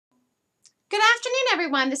Good afternoon,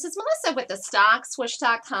 everyone. This is Melissa with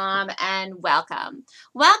thestockswoosh.com and welcome.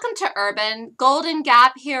 Welcome to Urbn Golden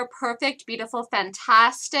Gap here. Perfect, beautiful,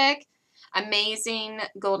 fantastic, amazing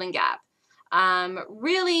Golden Gap.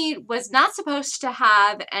 Really was not supposed to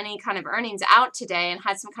have any kind of earnings out today and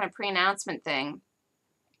had some kind of pre-announcement thing.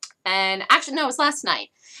 And actually, no, it was last night.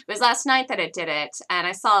 It was last night that it did it, and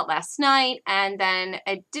I saw it last night, and then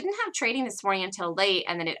it didn't have trading this morning until late,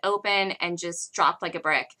 and then it opened and just dropped like a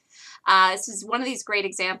brick. This is one of these great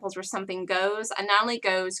examples where something goes, and not only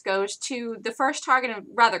goes to the first target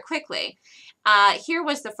rather quickly. Here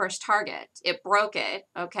was the first target. It broke it,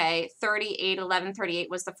 okay? 38.1138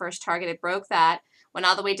 was the first target. It broke that, went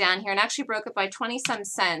all the way down here, and actually broke it by 20-some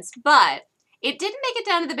cents, but it didn't make it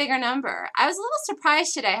down to the bigger number. I was a little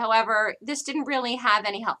surprised today. However, this didn't really have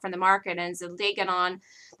any help from the market. And as the day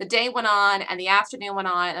went on and the afternoon went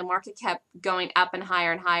on and the market kept going up and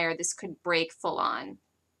higher, this could break full on.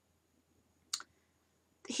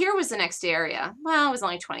 Here was the next area. Well, it was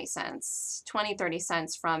only 20 cents, 20, 30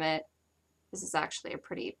 cents from it. This is actually a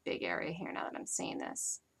pretty big area here now that I'm seeing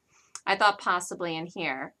this. I thought possibly in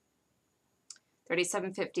here,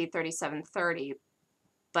 37.50, 37.30.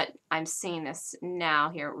 But I'm seeing this now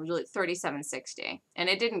here, really 37.60, and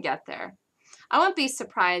it didn't get there. I won't be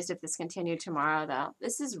surprised if this continued tomorrow, though.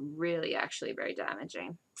 This is really actually very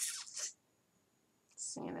damaging.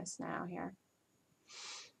 Seeing this now here.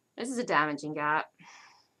 This is a damaging gap.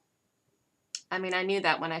 I mean, I knew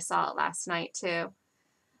that when I saw it last night, too.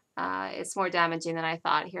 It's more damaging than I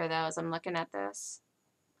thought here, though, as I'm looking at this.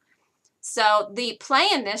 So the play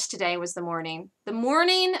in this today was the morning. The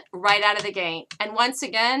morning right out of the gate. And once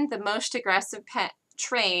again, the most aggressive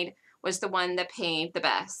trade was the one that paid the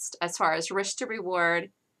best as far as risk to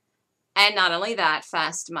reward. And not only that,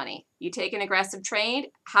 fast money. You take an aggressive trade,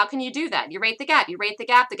 how can you do that? You rate the gap. You rate the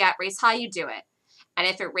gap rates high, you do it. And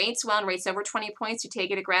if it rates well and rates over 20 points, you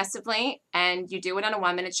take it aggressively and you do it on a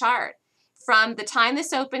 1-minute chart. From the time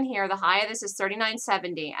this opened here, the high of this is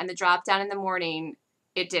 39.70 and the drop down in the morning,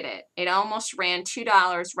 it did it. It almost ran $2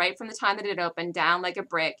 right from the time that it opened down like a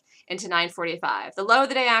brick into 9.45. The low of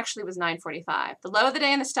the day actually was 9.45. The low of the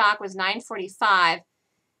day in the stock was 9.45.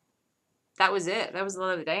 That was it. That was the low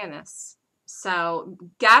of the day in this. So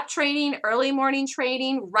gap trading, early morning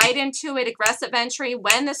trading, right into it, aggressive entry.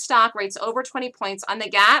 When the stock rates over 20 points on the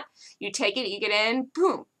gap, you take it, you get in,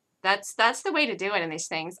 boom. That's the way to do it in these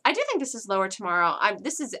things. I do think this is lower tomorrow.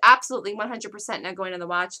 This is absolutely 100% now going on the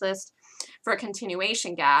watch list for a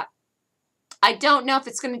continuation gap. I don't know if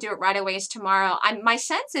it's going to do it right away tomorrow. My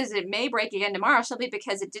sense is it may break again tomorrow simply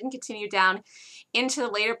because it didn't continue down into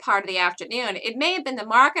the later part of the afternoon. It may have been the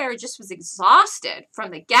market or just was exhausted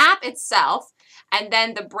from the gap itself and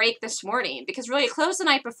then the break this morning, because really it closed the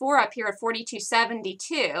night before up here at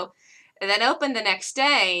 42.72. And then opened the next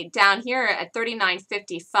day down here at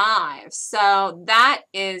 39.55. So that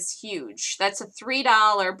is huge. That's a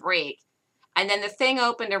 $3 break. And then the thing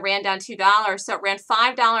opened and ran down $2. So it ran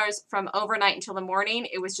 $5 from overnight until the morning.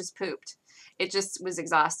 It was just pooped. It just was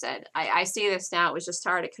exhausted. I see this now. It was just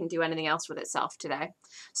tired. It couldn't do anything else with itself today.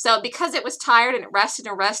 So because it was tired and it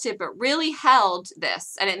rested, but really held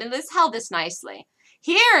this. And it held this nicely.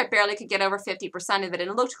 Here, it barely could get over 50% of it, and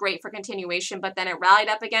it looked great for continuation, but then it rallied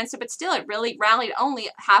up against it, but still, it really rallied only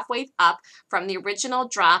halfway up from the original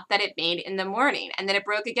drop that it made in the morning, and then it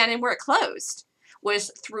broke again, and where it closed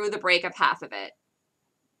was through the break of half of it.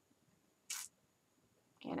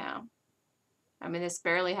 You know, I mean, this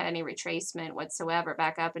barely had any retracement whatsoever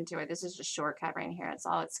back up into it. This is just short covering here. That's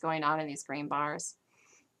all that's going on in these green bars.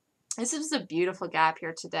 This is a beautiful gap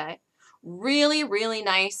here today. Really, really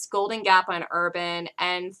nice golden gap on Urbn,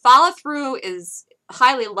 and follow through is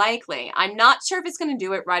highly likely. I'm not sure if it's going to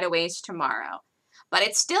do it right away tomorrow, but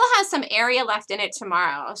it still has some area left in it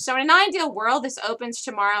tomorrow. So in an ideal world, this opens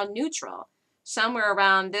tomorrow neutral, somewhere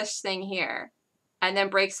around this thing here, and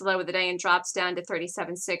then breaks the low of the day and drops down to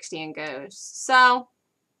 37.60 and goes. So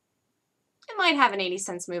it might have an 80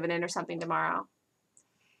 cents moving in or something tomorrow.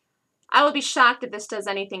 I would be shocked if this does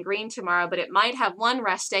anything green tomorrow, but it might have one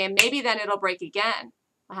rest day, and maybe then it'll break again.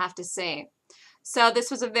 I'll have to see. So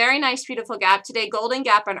this was a very nice, beautiful gap today. Golden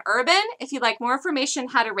Gap on Urbn. If you'd like more information on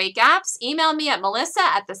how to rate gaps, email me at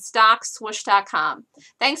melissa@thestockswoosh.com.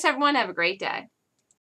 Thanks, everyone. Have a great day.